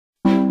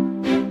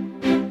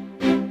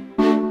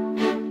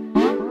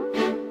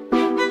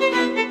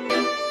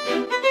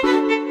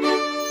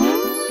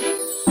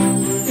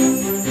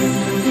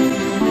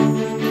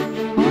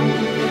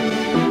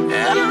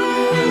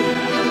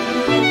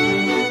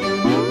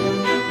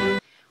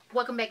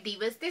welcome back,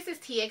 divas. This is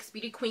TX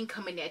Beauty Queen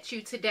coming at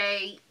you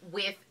today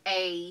with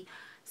a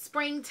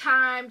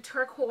springtime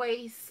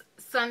turquoise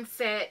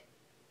sunset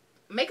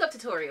makeup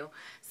tutorial.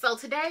 So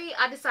today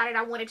I decided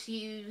I wanted to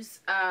use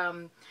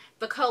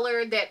the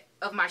color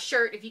of my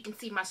shirt, if you can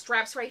see my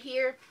straps right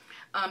here,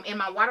 in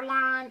my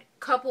waterline,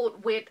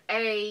 coupled with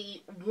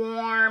a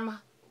warm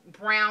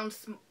brown,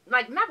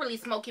 like not really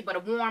smoky, but a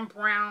warm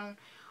brown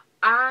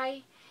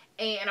eye,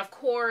 and of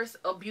course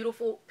a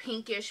beautiful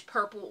pinkish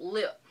purple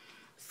lip.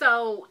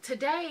 So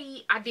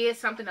today I did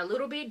something a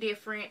little bit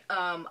different.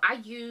 I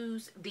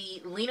used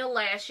the Lena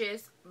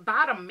Lashes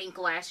bottom Mink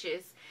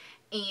lashes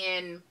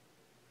in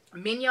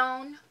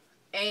Mignon,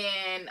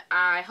 and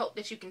I hope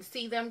that you can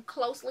see them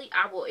closely.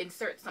 I will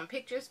insert some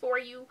pictures for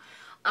you.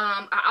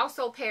 I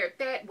also paired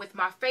that with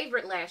my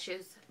favorite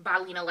lashes by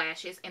Lena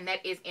Lashes, and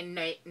that is in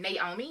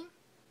Naomi.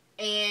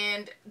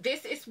 And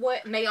this is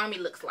what Naomi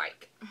looks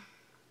like.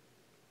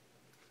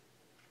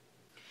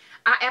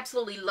 I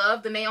absolutely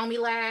love the Naomi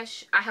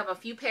lash. I have a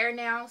few pair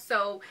now,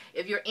 so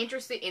if you're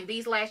interested in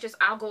these lashes,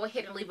 I'll go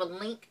ahead and leave a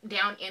link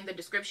down in the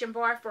description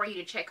bar for you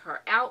to check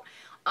her out.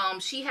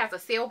 She has a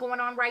sale going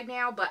on right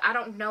now, but I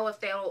don't know if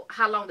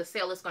how long the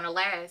sale is going to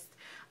last.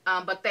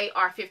 But they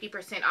are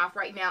 50% off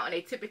right now, and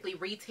they typically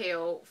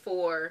retail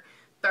for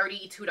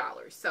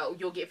 $32. So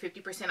you'll get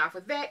 50% off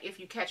of that if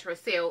you catch her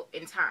sale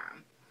in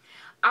time.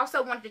 I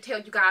also wanted to tell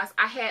you guys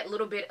I had a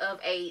little bit of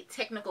a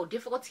technical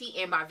difficulty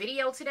in my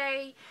video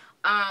today.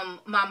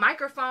 My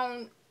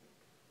microphone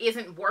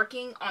isn't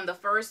working on the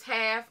first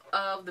half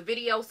of the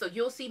video, so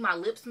you'll see my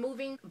lips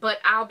moving, but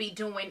I'll be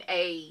doing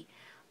a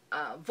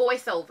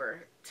voiceover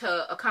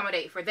to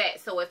accommodate for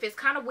that. So if it's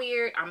kind of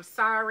weird, I'm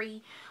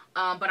sorry,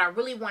 but I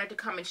really wanted to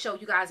come and show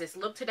you guys this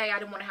look today. I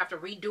didn't want to have to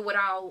redo it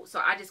all, so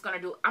I'm just gonna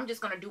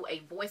do a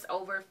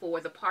voiceover for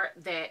the part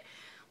that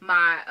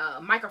my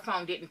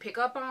microphone didn't pick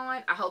up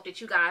on. I hope that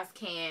you guys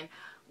can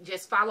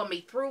just follow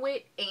me through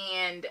it,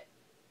 and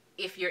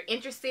if you're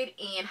interested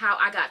in how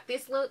I got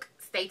this look,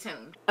 stay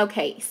tuned.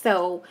 Okay,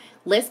 so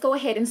let's go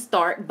ahead and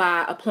start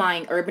by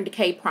applying Urban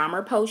Decay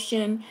Primer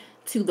Potion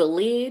to the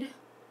lid.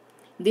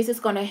 This is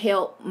going to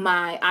help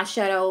my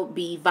eyeshadow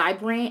be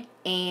vibrant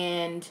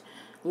and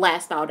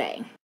last all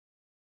day.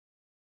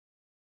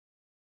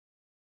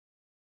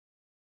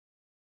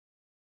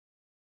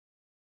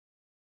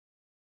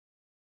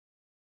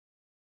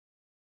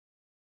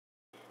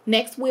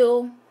 Next,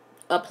 we'll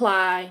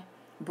apply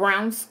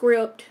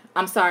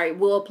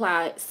we'll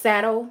apply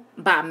Shadow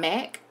by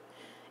MAC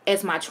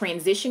as my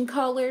transition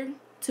color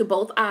to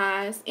both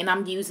eyes, and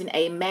I'm using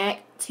a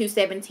MAC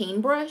 217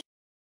 brush.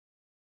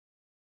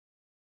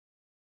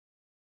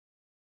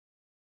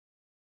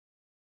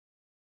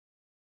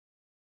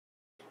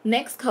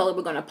 Next color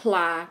we're going to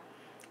apply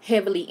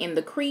heavily in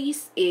the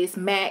crease is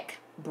MAC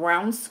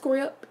Brown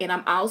Script, and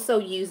I'm also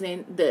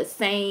using the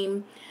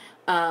same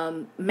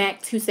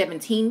MAC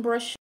 217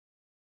 brush.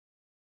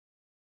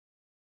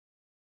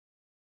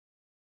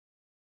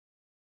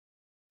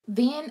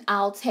 Then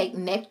I'll take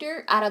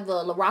Nectar out of the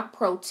Lorac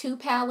Pro 2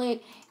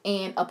 palette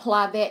and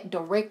apply that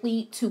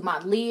directly to my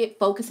lid,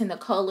 focusing the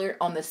color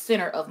on the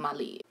center of my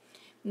lid.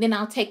 Then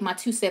I'll take my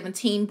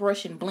 217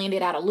 brush and blend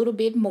it out a little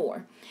bit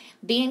more.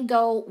 Then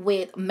go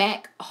with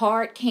MAC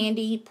Hard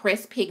Candy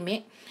Pressed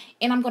Pigment,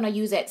 and I'm going to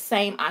use that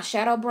same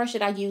eyeshadow brush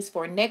that I used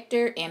for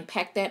Nectar and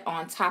pack that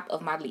on top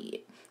of my lid,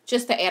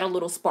 just to add a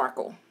little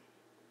sparkle.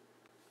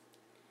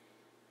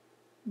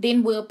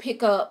 Then we'll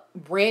pick up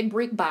Red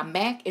Brick by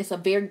MAC. It's a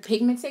very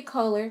pigmented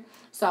color,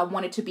 so I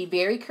wanted to be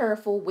very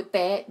careful with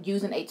that,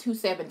 using a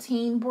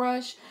 217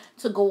 brush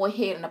to go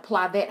ahead and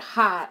apply that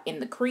high in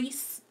the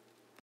crease.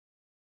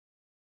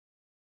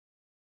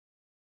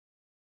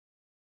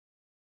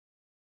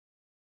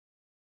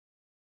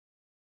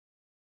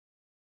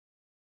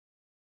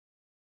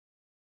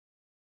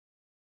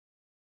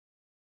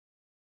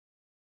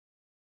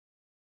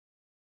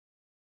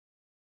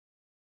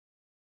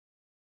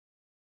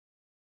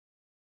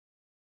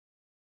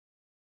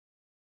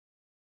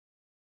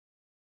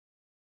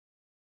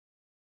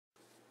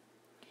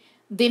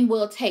 Then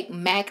we'll take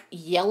MAC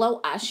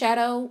Yellow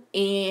eyeshadow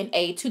in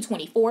a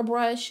 224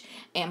 brush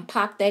and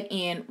pop that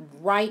in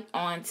right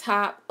on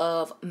top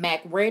of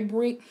MAC Red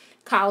Brick,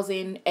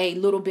 causing a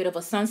little bit of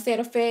a sunset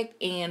effect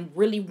and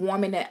really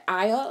warming that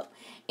eye up.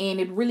 And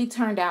it really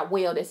turned out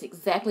well. That's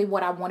exactly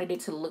what I wanted it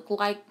to look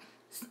like.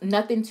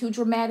 Nothing too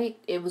dramatic.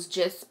 It was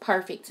just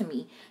perfect to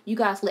me. You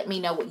guys let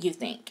me know what you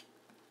think.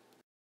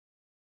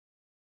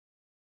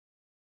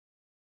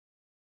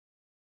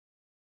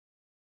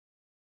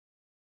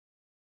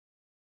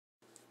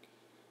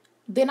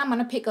 Then I'm going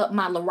to pick up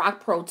my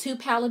Lorac Pro 2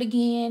 palette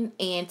again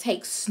and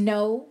take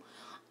Snow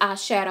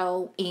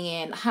eyeshadow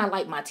and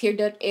highlight my tear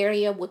duct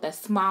area with a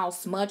small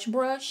smudge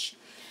brush.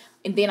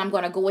 And then I'm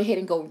going to go ahead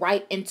and go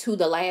right into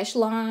the lash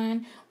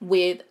line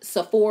with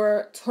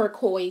Sephora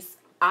Turquoise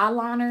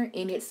eyeliner.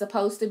 And it's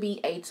supposed to be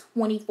a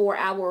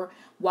 24-hour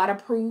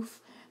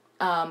waterproof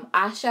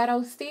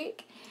eyeshadow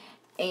stick.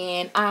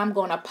 And I'm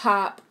going to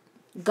pop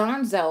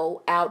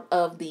Gonzo out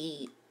of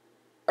the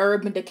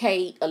Urban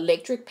Decay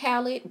Electric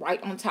palette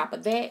right on top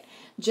of that,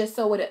 just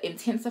so it'll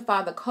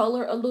intensify the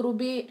color a little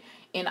bit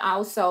and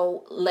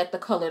also let the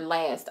color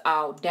last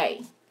all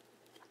day.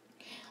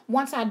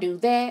 Once I do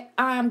that,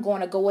 I'm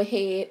going to go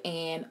ahead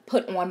and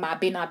put on my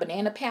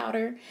banana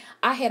powder.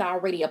 I had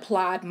already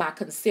applied my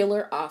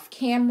concealer off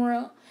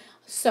camera,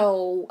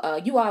 so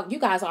you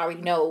guys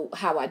already know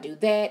how I do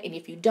that. And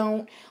if you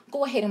don't,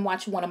 go ahead and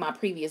watch one of my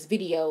previous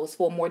videos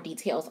for more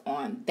details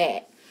on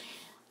that.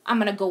 I'm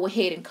going to go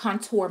ahead and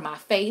contour my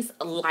face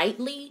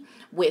lightly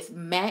with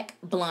MAC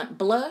Blunt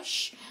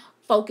Blush,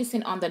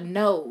 focusing on the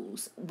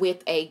nose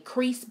with a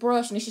crease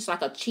brush. And it's just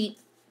like a cheap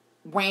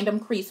random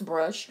crease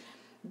brush.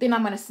 Then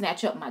I'm going to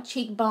snatch up my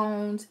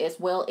cheekbones as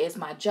well as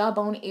my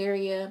jawbone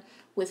area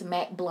with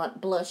MAC Blunt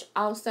Blush,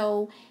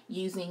 also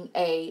using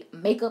a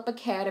Makeup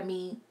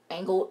Academy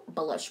angled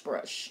blush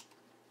brush.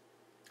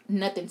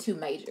 Nothing too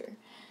major.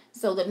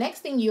 So the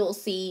next thing you'll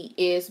see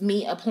is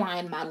me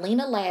applying my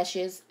Lena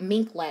Lashes,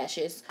 Mink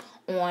lashes,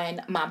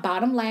 on my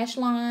bottom lash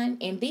line.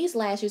 And these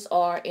lashes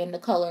are in the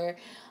color,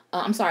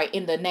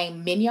 in the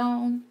name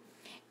Mignon.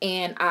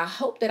 And I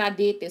hope that I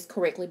did this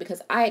correctly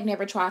because I had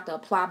never tried to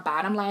apply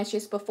bottom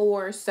lashes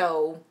before.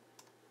 So,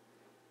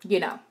 you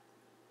know,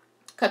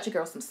 cut your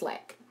girl some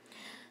slack.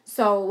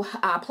 So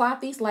I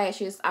applied these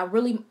lashes. I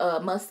really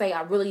must say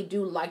I really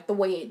do like the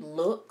way it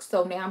looks.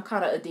 So now I'm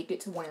kind of addicted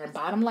to wearing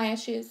bottom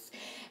lashes.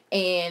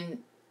 And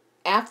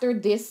after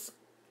this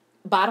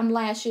bottom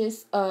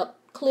lashes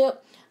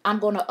clip, I'm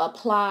going to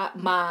apply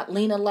my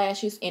Lena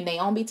Lashes in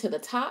Naomi to the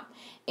top.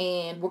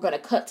 And we're going to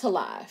cut to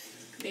live.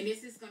 And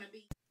this is going to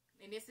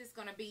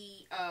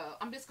be,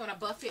 I'm just going to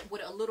buff it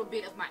with a little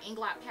bit of my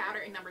Inglot powder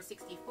in number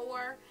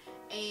 64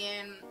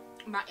 and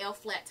my e.l.f.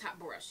 flat top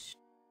brush.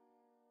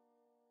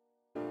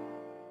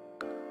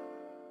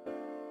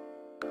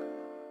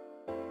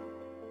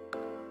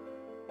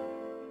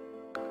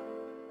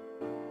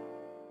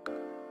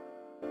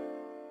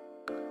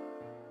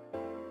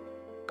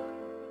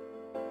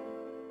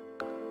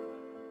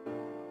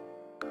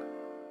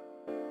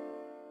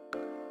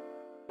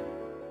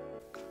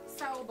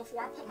 So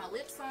before I put my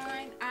lips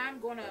on, I'm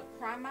going to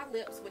prime my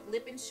lips with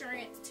Lip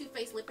Insurance, Too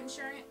Faced Lip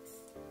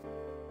Insurance.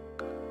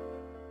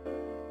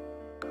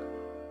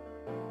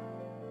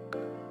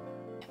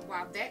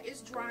 While that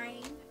is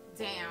drying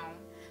down,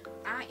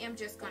 I am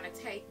just going to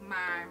take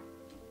my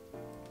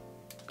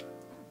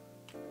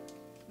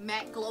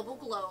MAC Global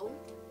Glow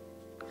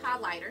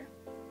highlighter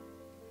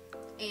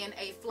and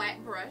a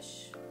flat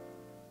brush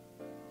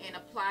and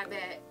apply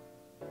that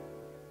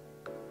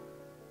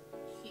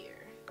here.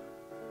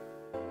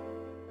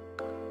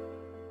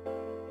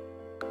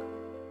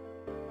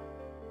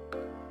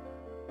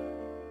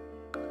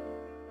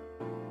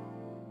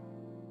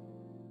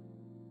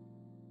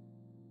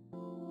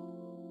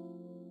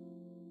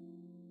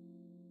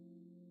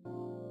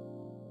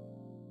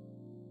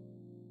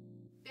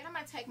 Then I'm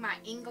going to take my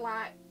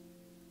Inglot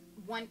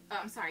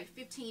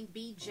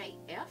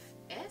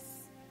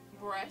 15BJFS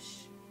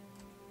brush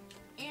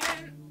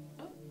and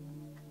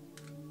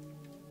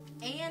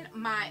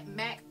my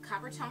MAC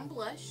Copper Tone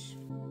blush.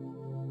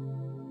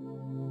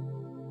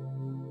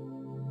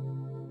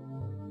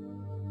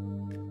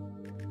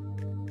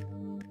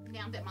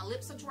 Now that my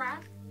lips are dry,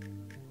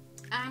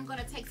 I'm going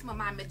to take some of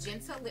my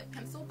Magenta Lip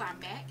Pencil by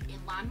MAC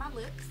and line my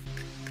lips.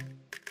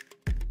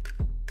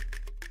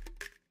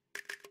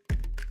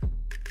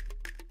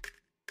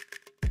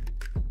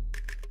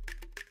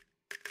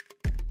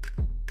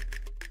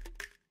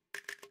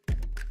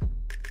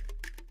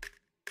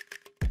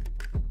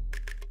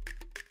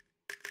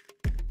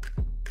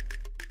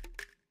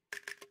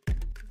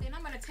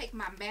 Take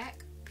my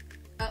MAC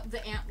Up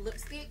the Amp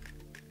lipstick,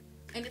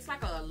 and it's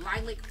like a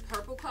lilac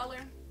purple color,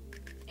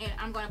 and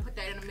I'm going to put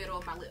that in the middle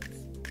of my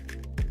lips.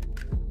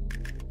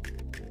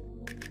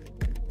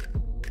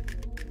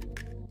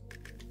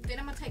 Then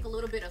I'm going to take a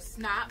little bit of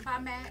Snob by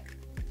MAC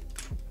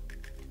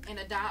and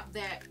dab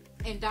that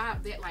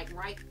like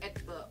right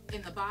at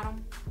in the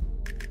bottom.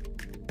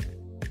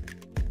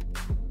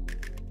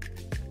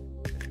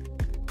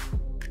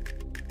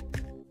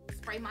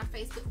 Spray my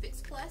face with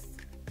Fix Plus.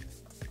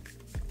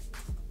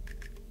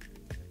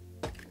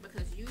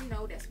 You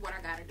know that's what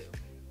I gotta do.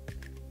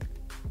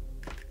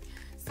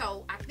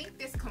 So I think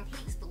this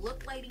completes the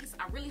look, ladies.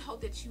 I really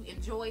hope that you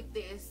enjoyed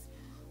this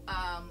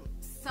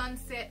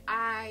sunset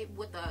eye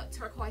with a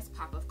turquoise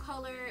pop of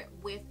color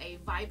with a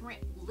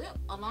vibrant lip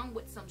along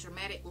with some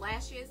dramatic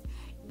lashes.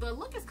 The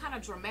look is kind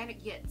of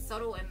dramatic yet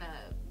subtle in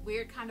a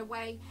weird kind of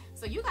way.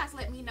 So you guys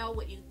let me know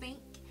what you think,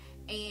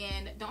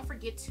 and don't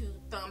forget to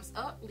thumbs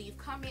up, leave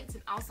comments,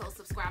 and also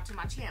subscribe to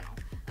my channel.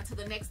 Until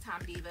the next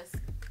time, divas,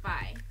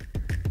 bye.